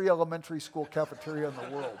worked in every elementary school cafeteria in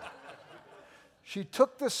the world. She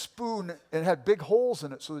took this spoon, and had big holes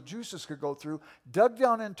in it so the juices could go through, dug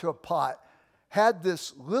down into a pot, had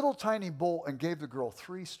this little tiny bowl, and gave the girl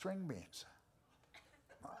 3 string beans.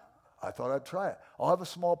 I thought I'd try it. I'll have a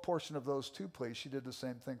small portion of those too, please. She did the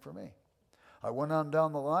same thing for me. I went on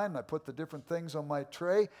down the line, and I put the different things on my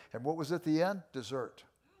tray, and what was at the end? Dessert.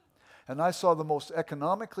 And I saw the most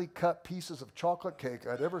economically cut pieces of chocolate cake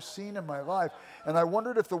I'd ever seen in my life, and I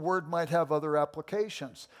wondered if the word might have other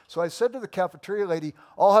applications. So I said to the cafeteria lady,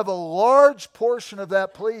 I'll have a large portion of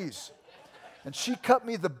that, please. And she cut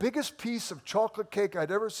me the biggest piece of chocolate cake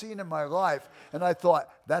I'd ever seen in my life, and I thought,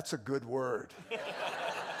 that's a good word.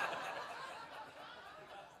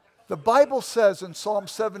 The Bible says in Psalm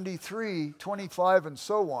 73, 25, and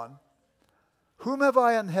so on, whom have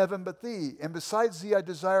I in heaven but thee? And besides thee I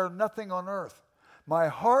desire nothing on earth. My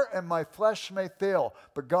heart and my flesh may fail,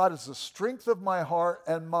 but God is the strength of my heart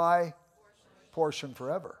and my portion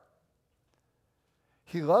forever.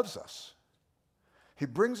 He loves us. He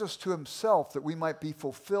brings us to himself that we might be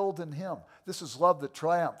fulfilled in him. This is love that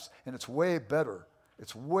triumphs, and it's way better.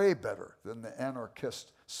 It's way better than the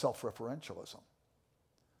anarchist self-referentialism.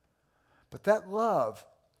 But that love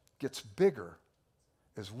gets bigger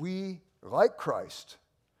as we, like Christ,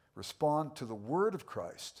 respond to the word of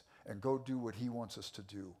Christ and go do what he wants us to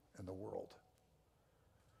do in the world.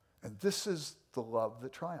 And this is the love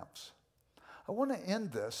that triumphs. I want to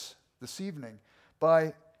end this evening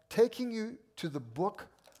by taking you to the book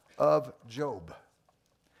of Job.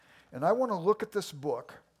 And I want to look at this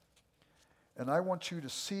book, and I want you to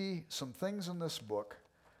see some things in this book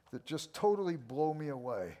that just totally blow me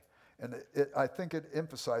away. And I think it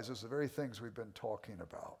emphasizes the very things we've been talking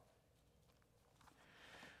about.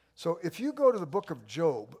 So if you go to the book of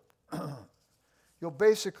Job, you'll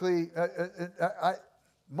basically,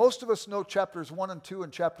 most of us know chapters 1 and 2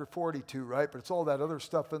 and chapter 42, right? But it's all that other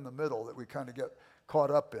stuff in the middle that we kind of get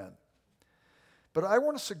caught up in. But I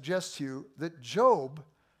want to suggest to you that Job,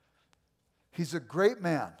 he's a great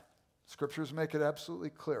man. Scriptures make it absolutely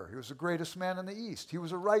clear. He was the greatest man in the East. He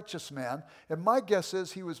was a righteous man. And my guess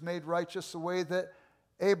is he was made righteous the way that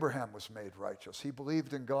Abraham was made righteous. He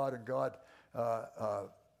believed in God, and God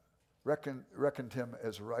reckoned him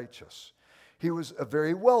as righteous. He was a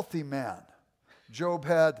very wealthy man. Job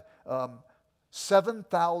had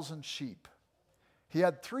 7,000 sheep. He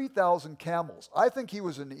had 3,000 camels. I think he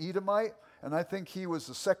was an Edomite, and I think he was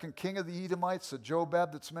the second king of the Edomites, the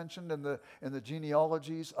Jobab that's mentioned in the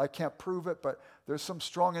genealogies. I can't prove it, but there's some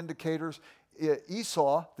strong indicators.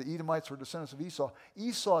 Esau, the Edomites were descendants of Esau.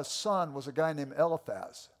 Esau's son was a guy named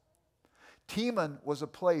Eliphaz. Teman was a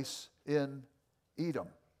place in Edom.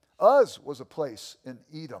 Uz was a place in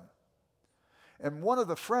Edom. And one of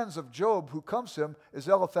the friends of Job who comes to him is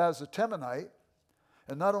Eliphaz the Temanite.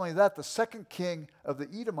 And not only that, the second king of the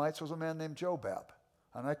Edomites was a man named Jobab.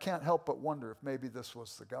 And I can't help but wonder if maybe this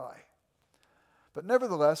was the guy. But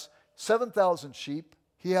nevertheless, 7,000 sheep.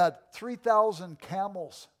 He had 3,000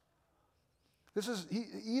 camels. This is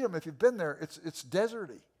Edom. If you've been there, it's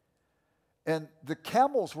deserty. And the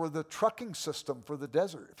camels were the trucking system for the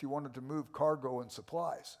desert if you wanted to move cargo and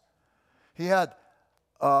supplies. He had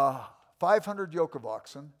 500 yoke of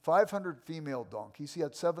oxen, 500 female donkeys. He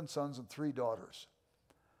had 7 sons and 3 daughters.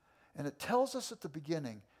 And it tells us at the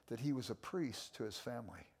beginning that he was a priest to his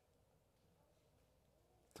family.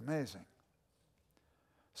 It's amazing.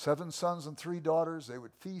 7 sons and 3 daughters. They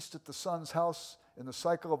would feast at the son's house in the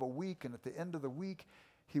cycle of a week, and at the end of the week,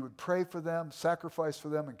 he would pray for them, sacrifice for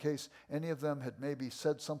them in case any of them had maybe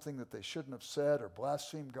said something that they shouldn't have said or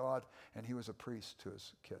blasphemed God, and he was a priest to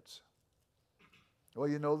his kids. Well,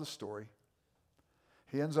 you know the story.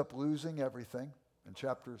 He ends up losing everything in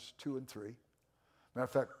chapters 2 and 3. Matter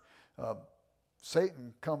of fact,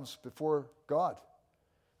 Satan comes before God.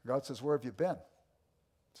 God says, "Where have you been?"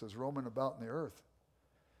 He says, "Roaming about in the earth."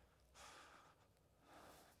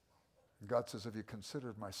 And God says, "Have you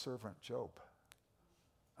considered my servant Job?"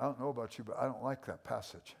 I don't know about you, but I don't like that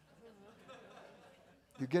passage.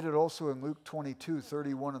 You get it also in Luke 22,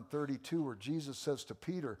 31 and 32, where Jesus says to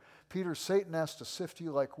Peter, "Peter, Satan has to sift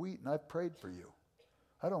you like wheat, and I've prayed for you."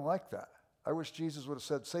 I don't like that. I wish Jesus would have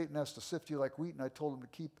said, "Satan has to sift you like wheat," and I told him to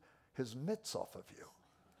keep his mitts off of you.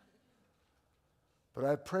 But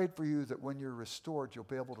I've prayed for you that when you're restored, you'll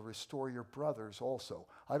be able to restore your brothers also.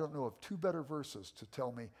 I don't know of 2 better verses to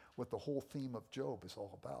tell me what the whole theme of Job is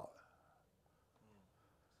all about.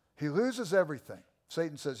 He loses everything.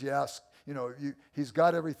 Satan says, "Yes, he's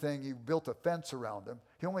got everything. You built a fence around him.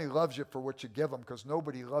 He only loves you for what you give him because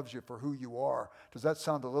nobody loves you for who you are." Does that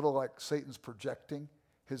sound a little like Satan's projecting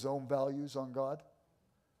his own values on God?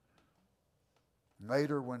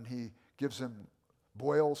 Later, when he gives him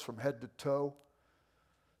boils from head to toe,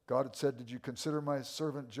 God had said, "Did you consider my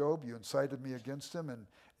servant Job? You incited me against him,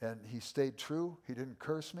 and he stayed true. He didn't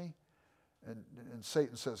curse me." And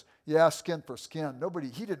Satan says, "Yeah, skin for skin."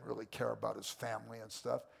 He didn't really care about his family and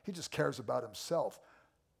stuff. He just cares about himself.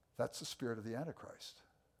 That's the spirit of the Antichrist.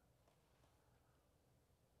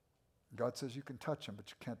 God says you can touch him, but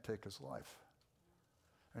you can't take his life.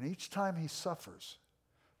 And each time he suffers,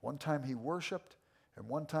 one time he worshiped, and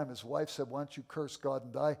one time his wife said, "Why don't you curse God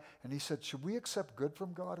and die?" And he said, "Should we accept good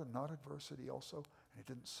from God and not adversity also?" And he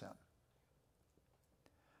didn't sin.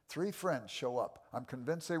 3 friends show up. I'm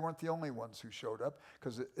convinced they weren't the only ones who showed up,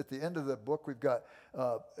 because at the end of the book, we've got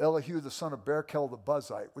Elihu, the son of Barkel the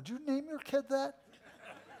Buzite. Would you name your kid that?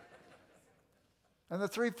 And the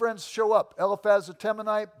 3 friends show up. Eliphaz the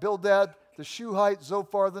Temanite, Bildad the Shuhite,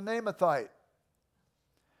 Zophar the Naamathite.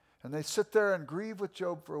 And they sit there and grieve with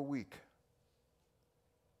Job for a week.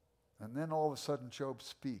 And then all of a sudden Job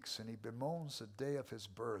speaks, and he bemoans the day of his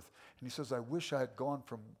birth. And he says, "I wish I had gone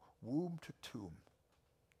from womb to tomb."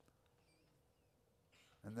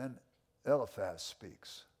 And then Eliphaz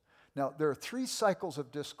speaks. Now, there are 3 cycles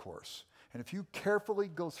of discourse, and if you carefully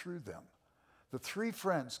go through them, the 3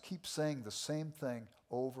 friends keep saying the same thing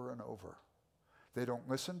over and over. They don't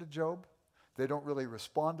listen to Job. They don't really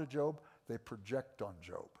respond to Job. They project on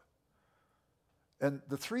Job. And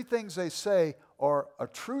the 3 things they say are a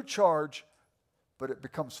true charge, but it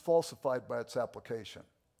becomes falsified by its application.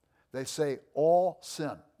 They say all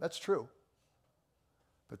sin. That's true.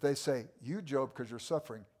 But they say, "You, Job, because you're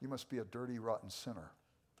suffering, you must be a dirty, rotten sinner."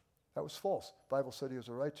 That was false. The Bible said he was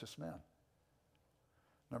a righteous man.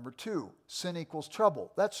 Number 2, sin equals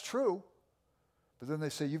trouble. That's true. But then they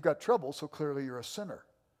say, "You've got trouble, so clearly you're a sinner."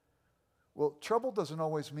 Well, trouble doesn't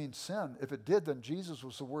always mean sin. If it did, then Jesus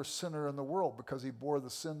was the worst sinner in the world because he bore the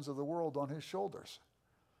sins of the world on his shoulders.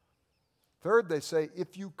 Third, they say,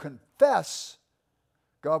 if you confess,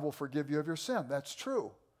 God will forgive you of your sin. That's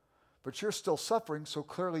true. But you're still suffering, so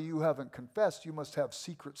clearly you haven't confessed. You must have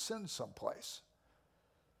secret sins someplace.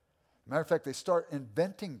 Matter of fact, they start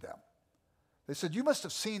inventing them. They said, you must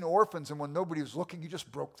have seen orphans, and when nobody was looking, you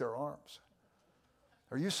just broke their arms.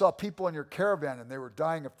 Or you saw people in your caravan, and they were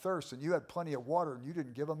dying of thirst, and you had plenty of water, and you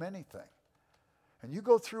didn't give them anything. And you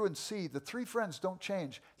go through and see the three friends don't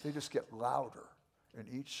change. They just get louder in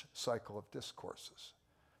each cycle of discourses.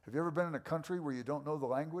 Have you ever been in a country where you don't know the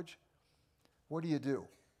language? What do?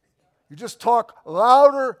 You just talk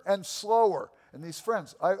louder and slower. And these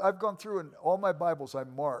friends, I've gone through in all my Bibles, I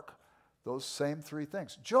mark those same three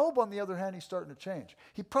things. Job, on the other hand, he's starting to change.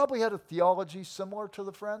 He probably had a theology similar to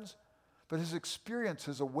the friends, but his experience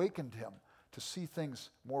has awakened him to see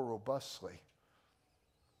things more robustly.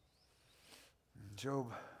 And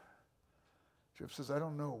Job says, I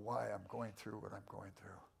don't know why I'm going through what I'm going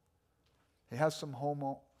through. He has some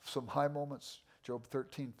high moments. Job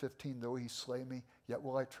 13:15, though he slay me, yet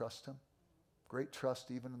will I trust him. Great trust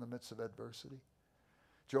even in the midst of adversity.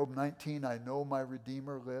 Job 19, I know my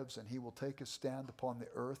Redeemer lives, and he will take his stand upon the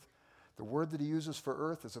earth. The word that he uses for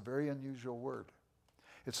earth is a very unusual word.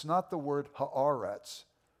 It's not the word haaretz.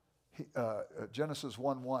 Genesis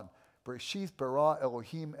 1:1. Bereshith bara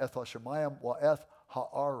Elohim eth hashemayim wa'eth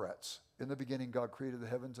haaretz. In the beginning, God created the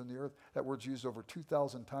heavens and the earth. That word's used over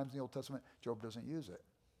 2,000 times in the Old Testament. Job doesn't use it.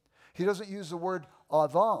 He doesn't use the word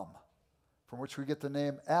Adam, from which we get the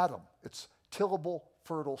name Adam. It's tillable,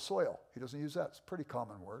 fertile soil. He doesn't use that. It's a pretty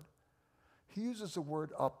common word. He uses the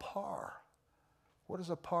word apar. What does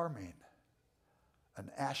apar mean?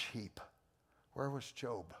 An ash heap. Where was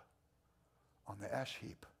Job? On the ash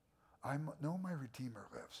heap. I know my Redeemer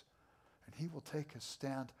lives, and he will take his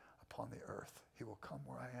stand upon the earth. He will come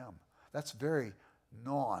where I am. That's very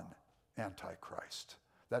non-Antichrist.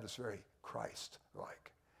 That is very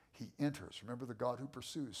Christ-like. He enters. Remember the God who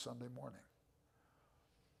pursues Sunday morning.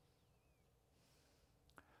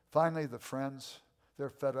 Finally, the friends, they're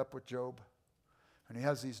fed up with Job, and he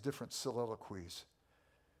has these different soliloquies.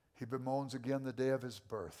 He bemoans again the day of his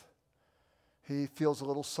birth. He feels a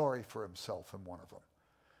little sorry for himself in one of them.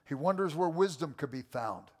 He wonders where wisdom could be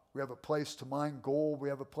found. We have a place to mine gold. We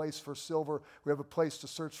have a place for silver. We have a place to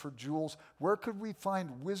search for jewels. Where could we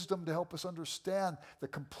find wisdom to help us understand the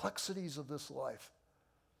complexities of this life?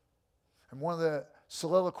 And one of the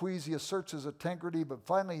soliloquies, he asserts his integrity, but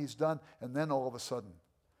finally he's done, and then all of a sudden,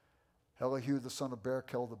 Elihu, the son of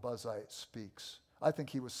Barachel the Buzite, speaks. I think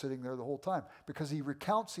he was sitting there the whole time because he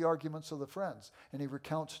recounts the arguments of the friends, and he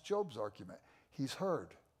recounts Job's argument. He's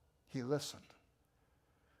heard. He listened.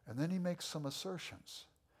 And then he makes some assertions.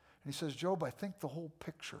 And he says, Job, I think the whole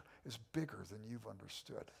picture is bigger than you've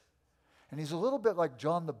understood. And he's a little bit like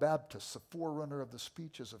John the Baptist, the forerunner of the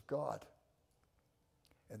speeches of God.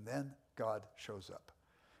 And then God shows up,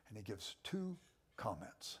 and he gives two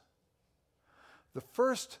comments. The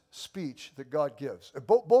first speech that God gives,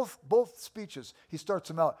 both speeches, he starts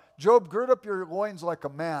them out. Job, gird up your loins like a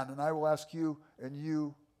man, and I will ask you, and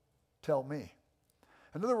you tell me.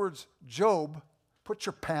 In other words, Job, put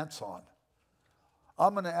your pants on.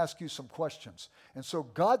 I'm going to ask you some questions. And so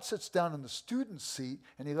God sits down in the student seat,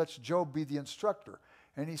 and he lets Job be the instructor.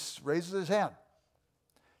 And he raises his hand.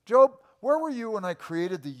 Job, where were you when I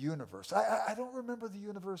created the universe? I don't remember the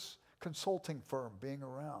universe consulting firm being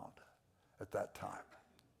around at that time.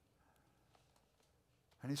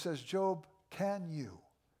 And he says, Job, can you,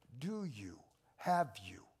 do you, have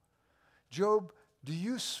you? Job, do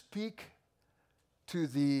you speak to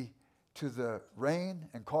the rain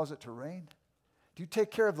and cause it to rain? Do you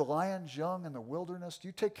take care of the lion's young in the wilderness? Do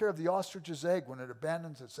you take care of the ostrich's egg when it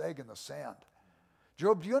abandons its egg in the sand?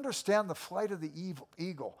 Job, do you understand the flight of the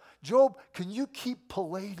eagle? Job, can you keep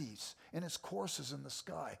Pleiades in its courses in the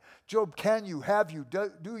sky? Job, can you, have you,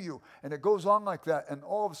 do you? And it goes on like that. And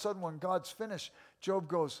all of a sudden when God's finished, Job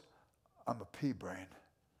goes, I'm a pea brain.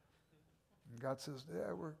 And God says,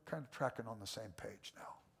 yeah, we're kind of tracking on the same page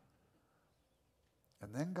now.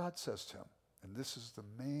 And then God says to him, and this is the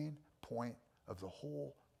main point of the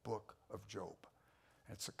whole book of Job.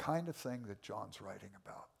 And it's the kind of thing that John's writing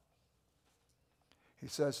about. He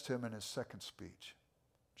says to him in his second speech,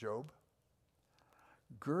 Job,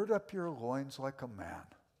 gird up your loins like a man,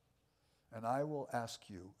 and I will ask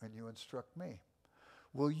you, and you instruct me.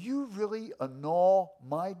 Will you really annul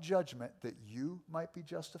my judgment that you might be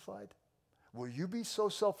justified? Will you be so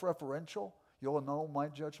self-referential you'll annul my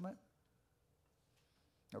judgment?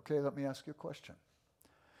 Okay, let me ask you a question.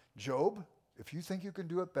 Job, if you think you can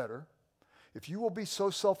do it better, if you will be so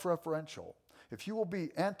self-referential, if you will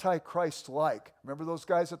be anti-Christ-like, remember those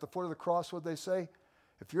guys at the foot of the cross, what they say?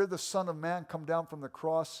 If you're the Son of Man, come down from the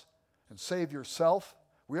cross and save yourself.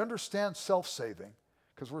 We understand self-saving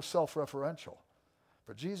because we're self-referential.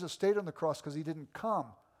 But Jesus stayed on the cross because he didn't come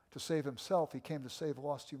to save himself. He came to save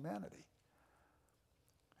lost humanity.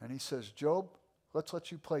 And he says, Job, let's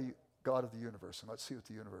let you play God of the universe, and let's see what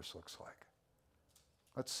the universe looks like.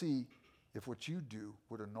 Let's see if what you do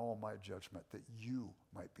would annul my judgment, that you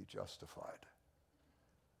might be justified.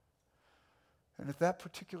 And at that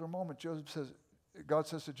particular moment, God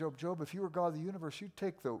says to Job, Job, if you were God of the universe, you'd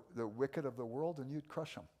take the wicked of the world and you'd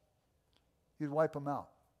crush them. You'd wipe them out.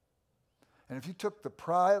 And if you took the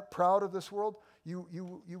proud of this world, you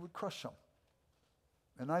would crush them.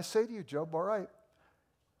 And I say to you, Job, all right,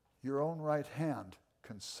 your own right hand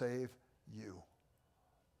can save you.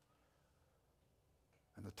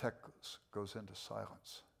 And the text goes into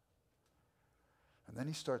silence. And then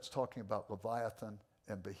he starts talking about Leviathan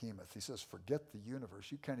and Behemoth. He says, forget the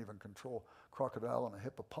universe. You can't even control crocodile and a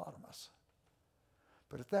hippopotamus.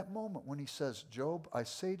 But at that moment when he says, Job, I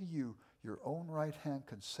say to you, your own right hand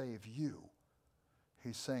can save you,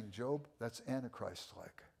 he's saying, Job, that's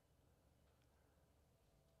Antichrist-like.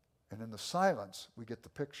 And in the silence, we get the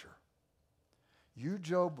picture. You,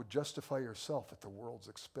 Job, would justify yourself at the world's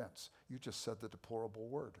expense. You just said the deplorable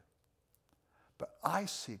word. But I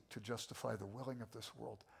seek to justify the willing of this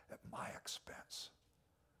world at my expense.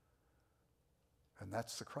 And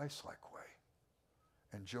that's the Christ-like way.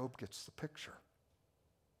 And Job gets the picture.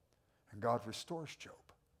 And God restores Job.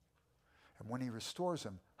 And when he restores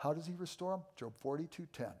him, how does he restore him? Job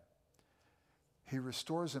 42:10. He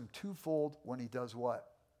restores him twofold when he does what?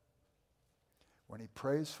 When he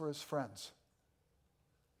prays for his friends.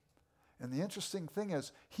 And the interesting thing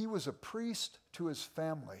is, he was a priest to his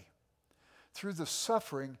family. Through the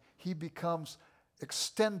suffering, he becomes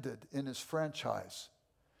extended in his franchise.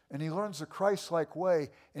 And he learns the Christ-like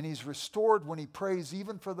way, and he's restored when he prays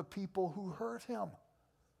even for the people who hurt him.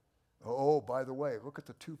 Oh, by the way, look at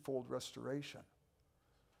the twofold restoration.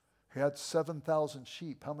 He had 7,000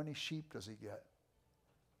 sheep. How many sheep does he get?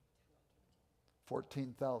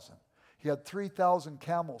 14,000. He had 3,000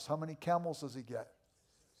 camels. How many camels does he get?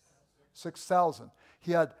 6,000.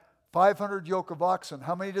 He had 500 yoke of oxen.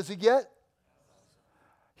 How many does he get?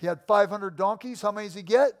 He had 500 donkeys. How many does he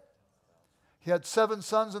get? He had 7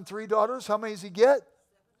 sons and 3 daughters. How many does he get?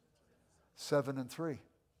 7 and 3.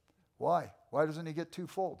 Why? Why doesn't he get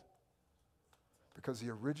twofold? Because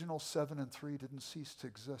the original 7 and 3 didn't cease to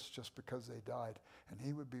exist just because they died, and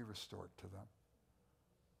he would be restored to them.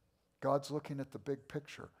 God's looking at the big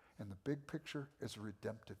picture, and the big picture is a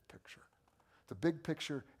redemptive picture. The big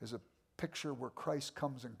picture is a picture where Christ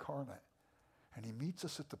comes incarnate, and he meets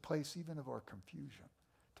us at the place even of our confusion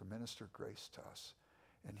to minister grace to us.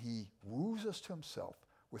 And he woos us to himself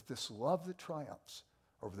with this love that triumphs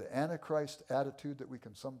over the Antichrist attitude that we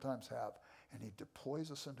can sometimes have, and he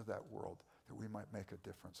deploys us into that world that we might make a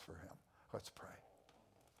difference for him. Let's pray.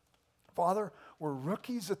 Father, we're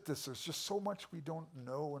rookies at this. There's just so much we don't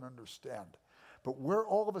know and understand. But where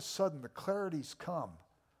all of a sudden the clarities come,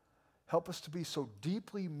 help us to be so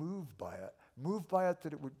deeply moved by it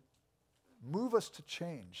that it would move us to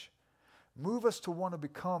change. Move us to want to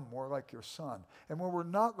become more like your Son. And where we're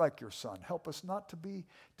not like your Son, help us not to be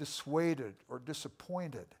dissuaded or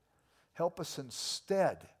disappointed. Help us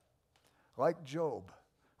instead, like Job,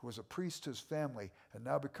 who was a priest to his family and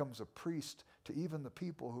now becomes a priest to even the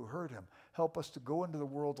people who hurt him. Help us to go into the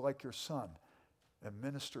world like your Son and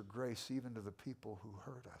minister grace even to the people who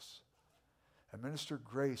hurt us. And minister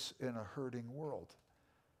grace in a hurting world,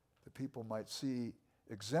 that people might see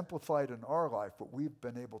exemplified in our life what we've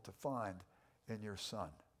been able to find in your Son.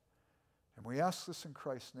 And we ask this in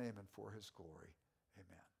Christ's name and for his glory.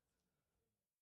 Amen.